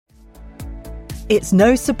It's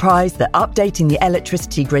no surprise that updating the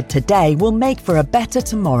electricity grid today will make for a better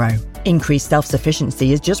tomorrow. Increased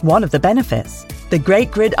self-sufficiency is just one of the benefits. The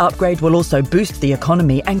Great Grid Upgrade will also boost the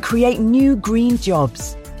economy and create new green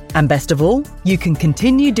jobs. And best of all, you can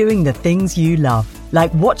continue doing the things you love,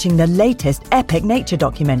 like watching the latest epic nature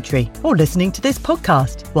documentary or listening to this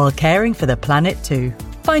podcast while caring for the planet too.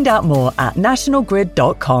 Find out more at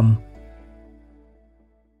nationalgrid.com.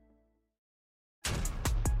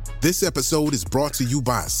 This episode is brought to you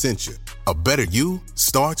by Essentia. A better you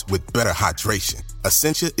starts with better hydration.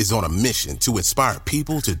 Essentia is on a mission to inspire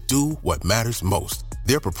people to do what matters most.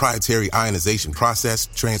 Their proprietary ionization process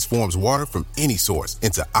transforms water from any source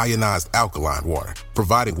into ionized alkaline water,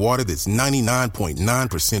 providing water that's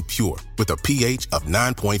 99.9% pure with a pH of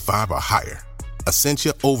 9.5 or higher.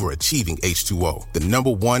 Essentia overachieving H2O, the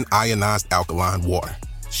 #1 ionized alkaline water.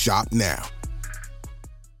 Shop now.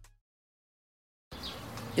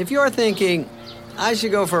 If you're thinking, I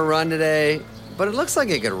should go for a run today, but it looks like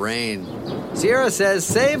it could rain, Sierra says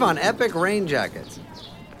save on epic rain jackets.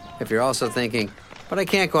 If you're also thinking, but I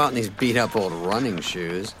can't go out in these beat-up old running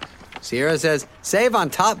shoes, Sierra says save on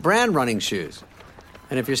top brand running shoes.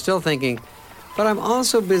 And if you're still thinking, but I'm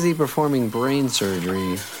also busy performing brain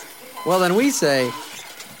surgery, well then we say,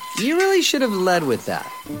 you really should have led with that.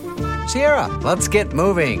 Sierra, let's get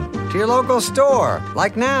moving to your local store,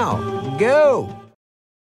 like now. Go!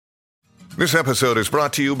 This episode is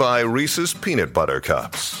brought to you by Reese's Peanut Butter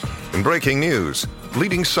Cups. In breaking news,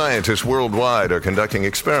 leading scientists worldwide are conducting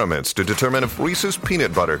experiments to determine if Reese's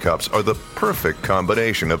Peanut Butter Cups are the perfect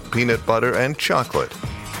combination of peanut butter and chocolate.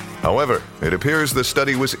 However, it appears the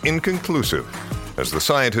study was inconclusive, as the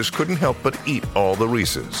scientists couldn't help but eat all the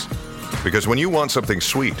Reese's. Because when you want something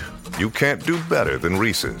sweet, you can't do better than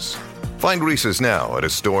Reese's. Find Reese's now at a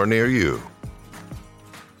store near you.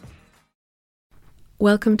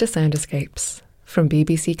 Welcome to Sound Escapes from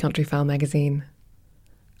BBC Countryfile magazine.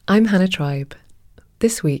 I'm Hannah Tribe.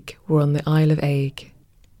 This week we're on the Isle of Eigg.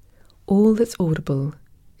 All that's audible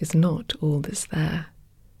is not all that's there.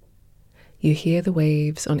 You hear the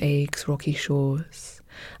waves on Eigg's rocky shores,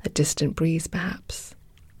 a distant breeze perhaps.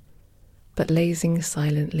 But lazing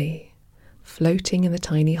silently, floating in the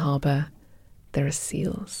tiny harbour, there are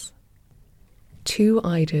seals. 2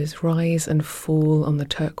 eiders rise and fall on the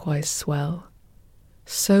turquoise swell.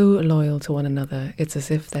 So loyal to one another, it's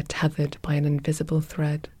as if they're tethered by an invisible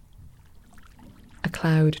thread. A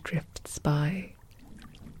cloud drifts by.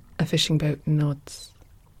 A fishing boat nods.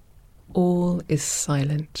 All is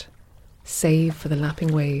silent, save for the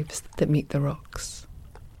lapping waves that meet the rocks.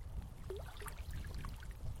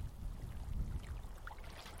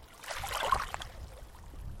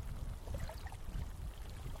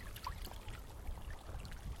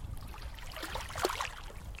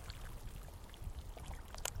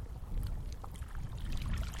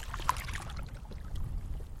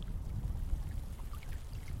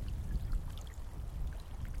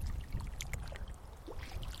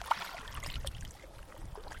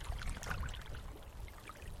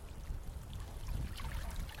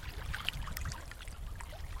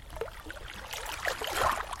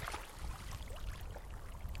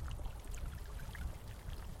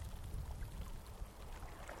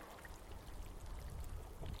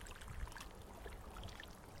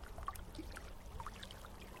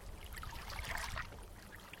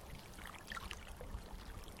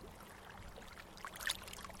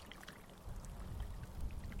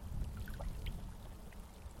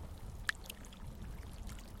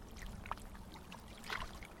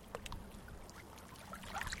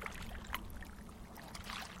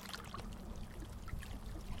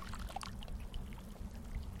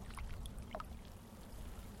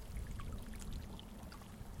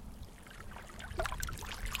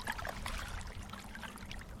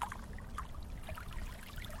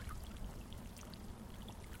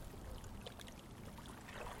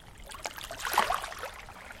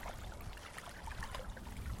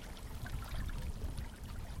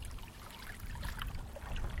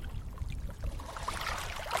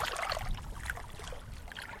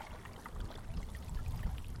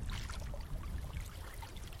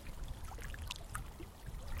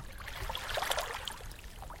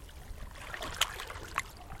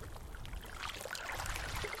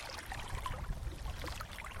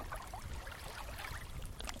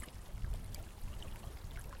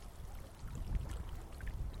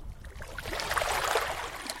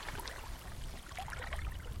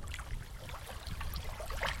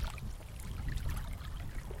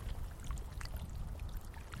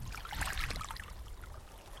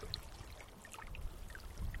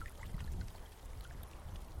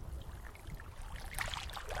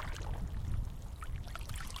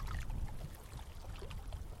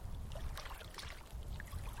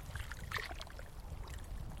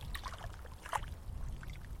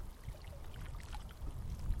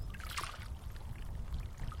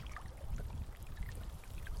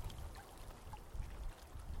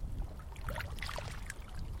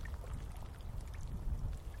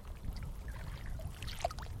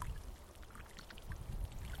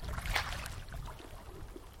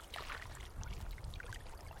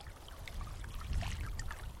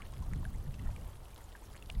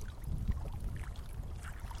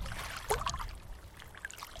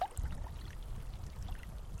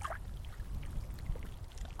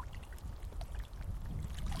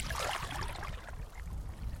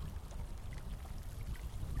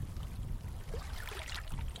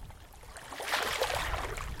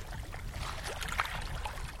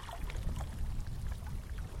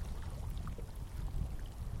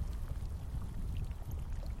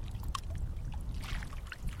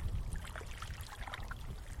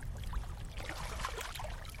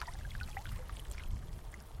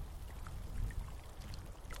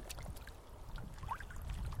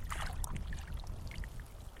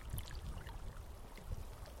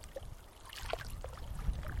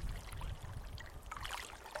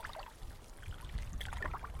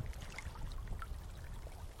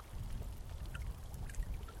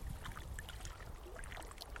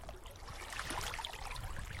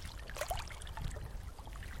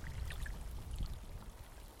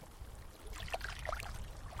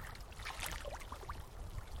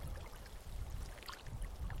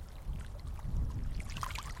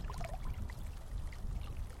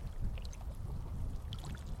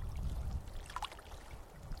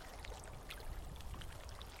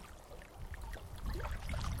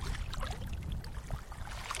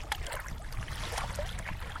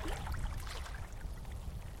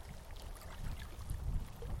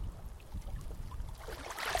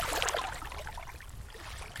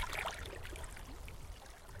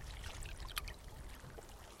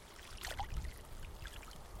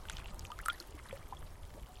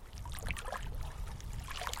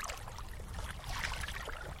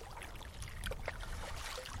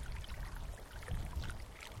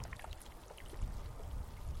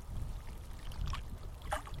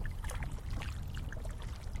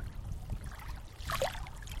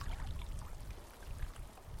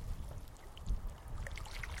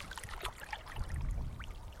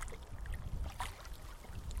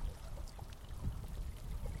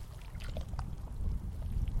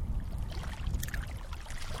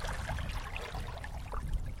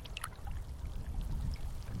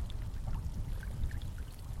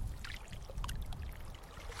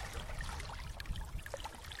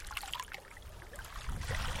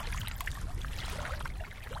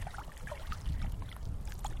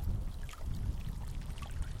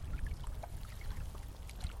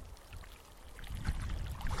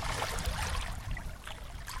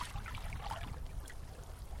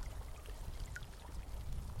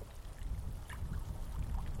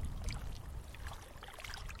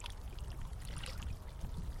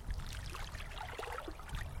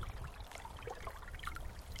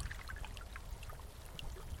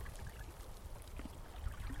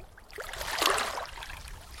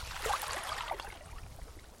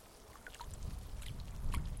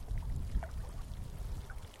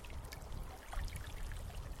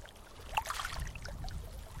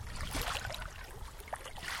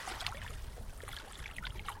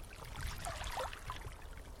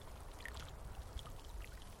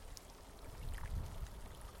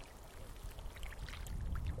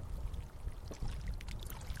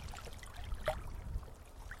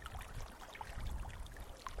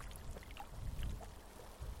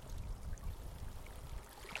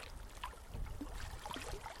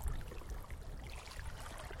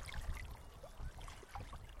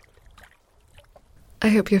 I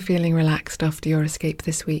hope you're feeling relaxed after your escape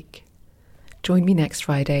this week. Join me next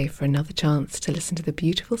Friday for another chance to listen to the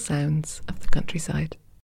beautiful sounds of the countryside.